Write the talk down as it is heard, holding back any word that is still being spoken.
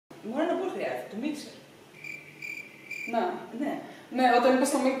Може να μπορεί χρειάζεται, το μίξερ. Ναι, όταν είπες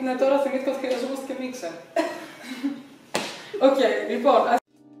το μίξερ, ναι, τώρα θυμήθηκα ότι χρειαζόμαστε και μίξερ. Οκ, λοιπόν.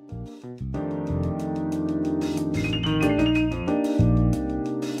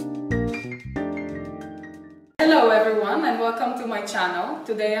 Hello everyone and welcome to my channel.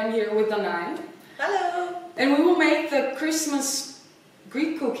 Today I'm here with Dane and I. Hello! And we will make the Christmas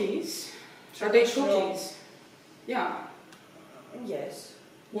Greek cookies. Are they cookies? Yeah. Yes.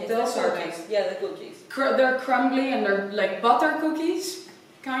 What Yes, else are they? Yeah, the cookies. They're crumbly and they're like butter cookies,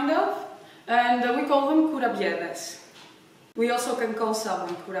 kind of. And we call them Kourabiedes. We also can call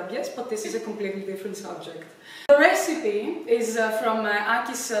someone Kourabiedes, but this is a completely different subject. The recipe is from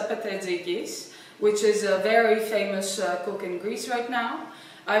AKA Kourabiedes, which is a very famous cook in Greece right now.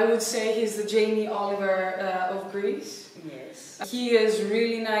 I would say he's the Jamie Oliver of Greece. Yes. He is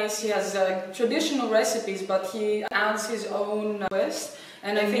really nice. He has traditional recipes, but he adds his own twist.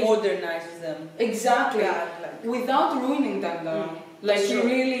 And I think modernizes them. Exactly. Yeah, without ruining them though. Like he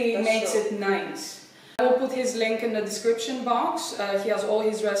really makes it nice. I will put his link in the description box. He has all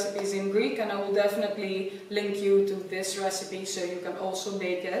his recipes in Greek, and I will definitely link you to this recipe so you can also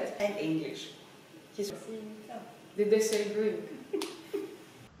make it. And English. Did they say Greek?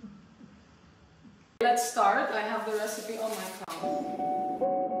 Let's start. I have the recipe on my phone.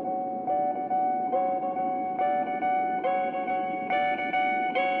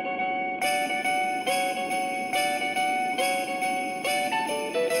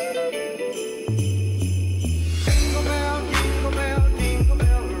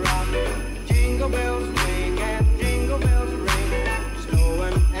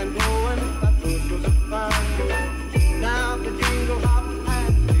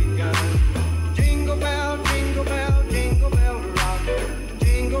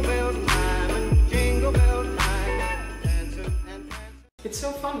 It's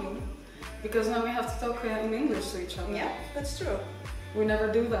so funny, because now we have to talk in English to each other. Yeah, that's true. We never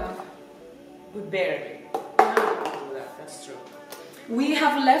do that. We barely do that, that's true. We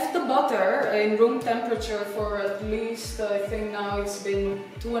have left the butter in room temperature for at least, I think now it's been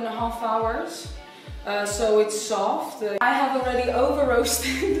 2.5 hours. So it's soft. I have already over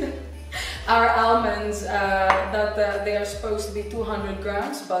roasted our almonds, they are supposed to be 200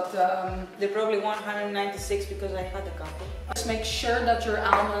 grams, but they're probably 196 because I had a couple. Just make sure that your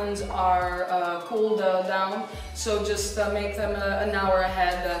almonds are cooled down, so just make them an hour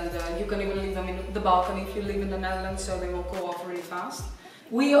ahead, and you can even leave them in the balcony if you live in the Netherlands, so they will cool off really fast.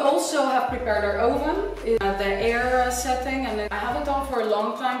 We also have prepared our oven, the air setting, and I have it on for a long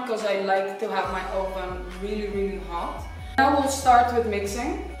time because I like to have my oven really hot. Now we'll start with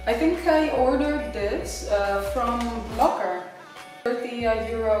mixing. I think I ordered this from Locker, 30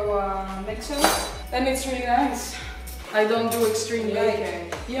 euro mixer, and it's really nice. I don't do extreme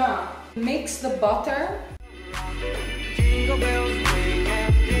baking. Yeah. Mix the butter.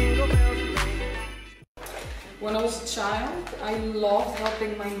 When I was a child, I loved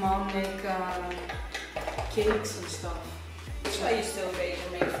helping my mom make cakes and stuff. I used to bake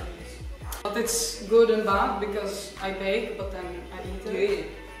and make things. But it's good and bad because I bake, but then I eat it. You eat it?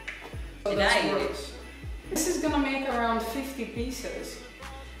 So and I eat it. This is gonna make around 50 pieces.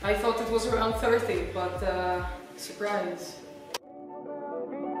 I thought it was around 30, but surprise.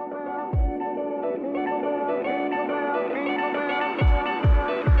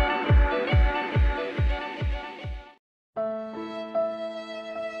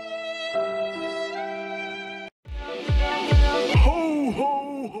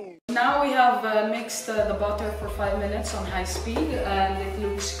 Now we have mixed the butter for 5 minutes on high speed, and it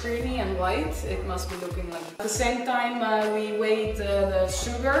looks creamy and white. It must be looking like that. At the same time we weighed the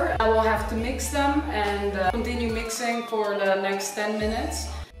sugar. I will have to mix them and continue mixing for the next 10 minutes.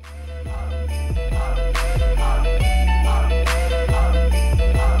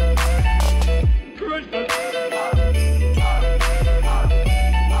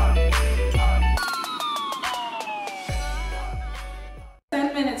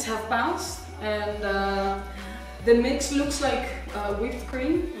 Have passed, and the mix looks like whipped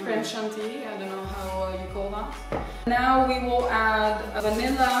cream, French chantilly, I don't know how you call that. Now we will add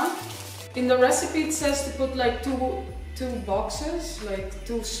vanilla. In the recipe it says to put like two boxes, like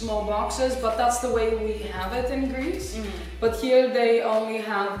 2 small boxes, but that's the way we have it in Greece. But here they only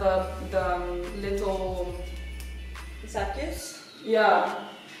have the little... Sakis? Yeah.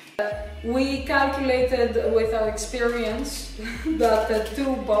 We calculated with our experience that the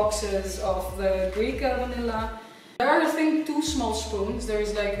 2 boxes of the Greek vanilla, there are I think 2 small spoons. There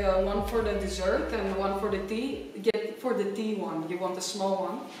is like one for the dessert and one for the tea. Get for the tea one, you want a small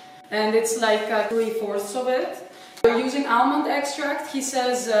one. And it's like 3/4 of it. We're using almond extract. He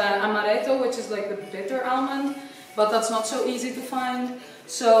says amaretto, which is like the bitter almond, but that's not so easy to find.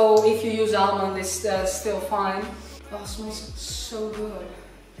 So if you use almond, it's still fine. Oh, it smells so good.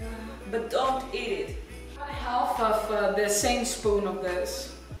 But don't eat it. Half of the same spoon of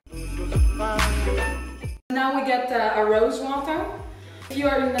this. Now we get a rose water. If you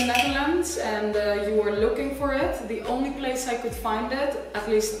are in the Netherlands and you were looking for it, the only place I could find it, at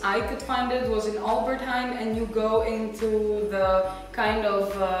least I could find it, was in Albert Heijn, and you go into the kind of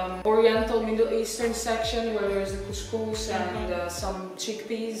Oriental Middle Eastern section where there's the couscous and some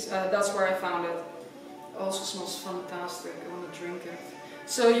chickpeas. That's where I found it. It also smells fantastic. I want to drink it.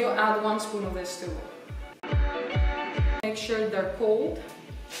 So you add 1 spoon of this to it. Make sure they're cold.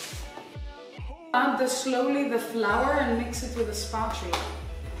 Add slowly the flour and mix it with a spatula.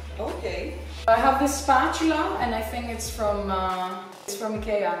 Okay. I have this spatula and I think it's from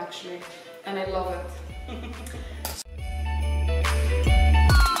AKA actually, and I love it.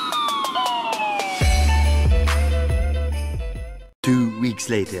 2 weeks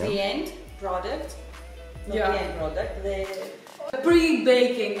later. The end product. Not Yeah. the end product. The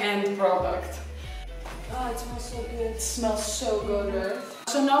pre-baking end product. Oh, it smells so good. It smells so good, right?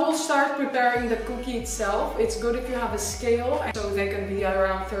 So now we'll start preparing the cookie itself. It's good if you have a scale, so they can be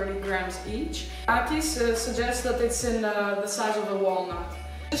around 30 grams each. Akis suggests that it's in the size of a walnut.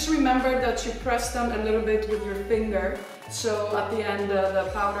 Just remember that you press them a little bit with your finger, so at the end the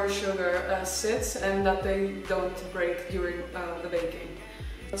powdered sugar sits and that they don't break during the baking.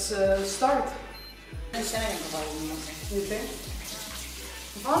 Let's start. You think?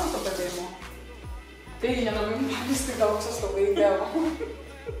 Вали το παιδί μου. Τι, για να μην πάρεις την δόξα στο βίντεο.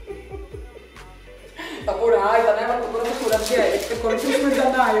 Τα πουρά, ήταν ένα από το πρώτο κουραμπιέ και ακολουθήσουμε την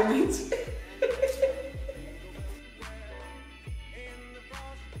Dane έτσι.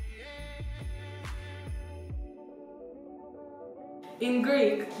 In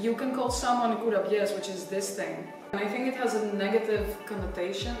Greek, you can call someone Kourabiedes, which is this thing. And I think it has a negative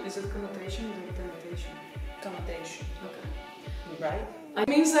connotation. Is it connotation or connotation? Connotation. Okay. Right? It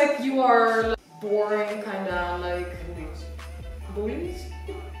means like you are boring, kinda like bullies.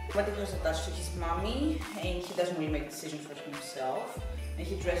 But it was attached to his mommy, and he doesn't really make decisions for himself. And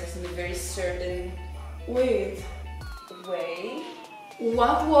he dresses in a very certain Wait, way.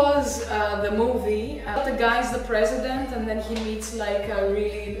 what was the movie? The guy's the president and then he meets like a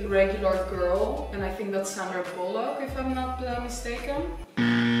really regular girl, and I think that's Sandra Bullock if I'm not mistaken.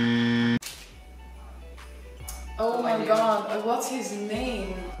 Oh my god, what's his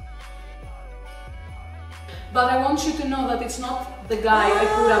name? But I want you to know that it's not the guy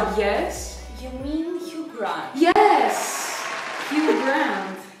Kourabiedes. You mean Hugh Grant? Yes! Hugh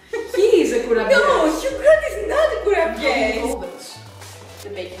Grant. He is a Kourabiedes. No, Hugh Grant is not a Kourabiedes. The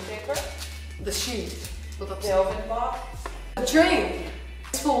baking paper, The sheet. the oven pot. The train.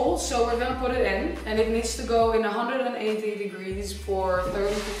 It's full, so we're gonna put it in, and it needs to go in 180 degrees for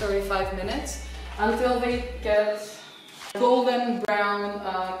 30 to 35 minutes until they get golden brown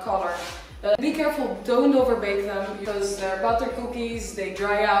color. Be careful, don't overbake them because they're butter cookies, they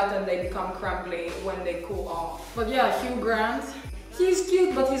dry out and they become crumbly when they cool off. But yeah, Hugh Grant, he's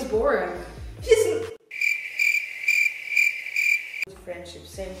cute but he's boring. He's friendship,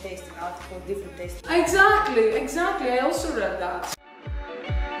 same tasting article, different tasting. Exactly, I also read that.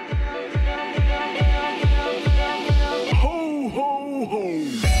 Ho, ho, ho!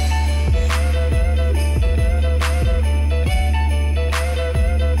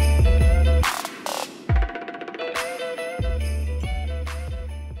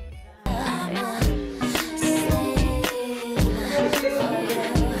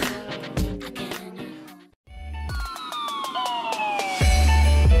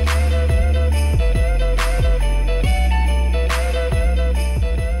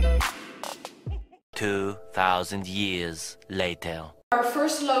 2,000 years later. Our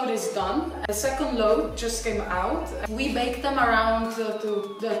first load is done. The second load just came out. We bake them around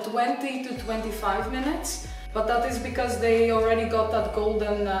to 20 to 25 minutes, but that is because they already got that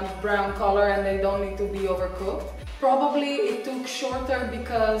golden brown color and they don't need to be overcooked. Probably it took shorter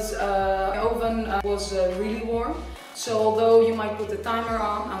because the oven was really warm. So although you might put the timer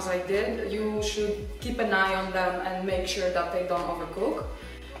on, as I did, you should keep an eye on them and make sure that they don't overcook.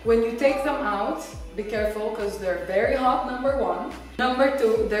 When you take them out, be careful because they're very hot, number one. Number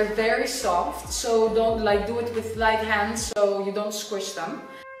two, they're very soft, so don't do it with light hands so you don't squish them.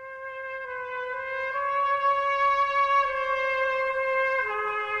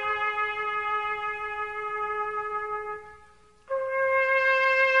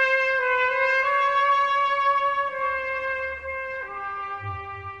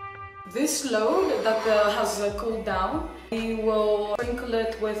 This this load that has cooled down, we will sprinkle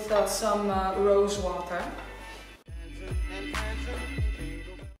it with some rose water.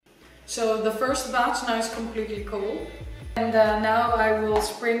 So the first batch now is completely cool. And now I will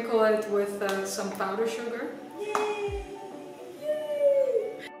sprinkle it with some powder sugar. Yay!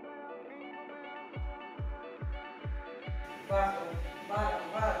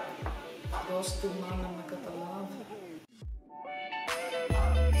 Dos tumang na makatalav.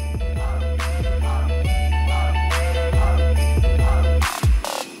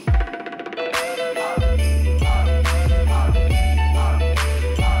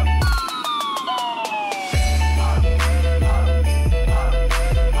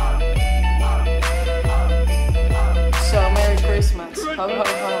 So, Merry Christmas. Ho, ho,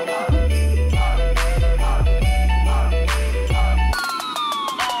 ho.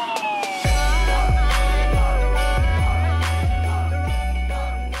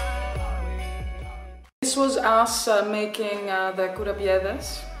 This was us making the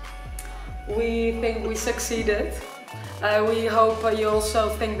Kourabiedes. We think we succeeded. We hope you also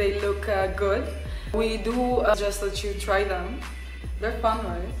think they look good. We do suggest that you try them. They're fun,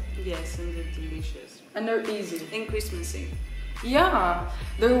 right? Yes, and they're delicious. And they're easy. And Christmassy. Yeah,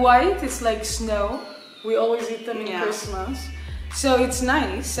 they're white, it's like snow. We always eat them in Christmas. So it's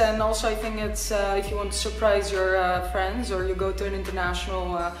nice, and also I think it's if you want to surprise your friends or you go to an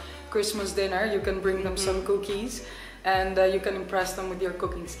international Christmas dinner, you can bring them some cookies and you can impress them with your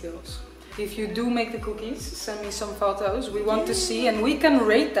cooking skills. If you do make the cookies, send me some photos. We want to see, and we can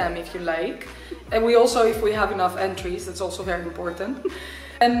rate them if you like. And we also, if we have enough entries, that's also very important.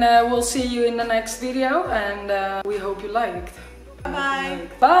 And we'll see you in the next video, and we hope you liked. Bye!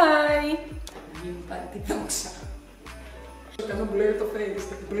 Bye! Yung pantikong sa... Blur to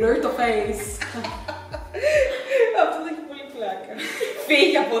face. Blur to face. Αυτό δεν έχει πολύ πλάκα.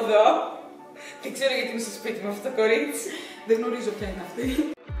 Φύγει από εδώ. Δεν ξέρω γιατί είμαι στο σπίτι με αυτό το κορίτσι. Δεν γνωρίζω ποια είναι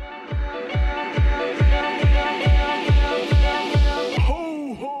αυτή.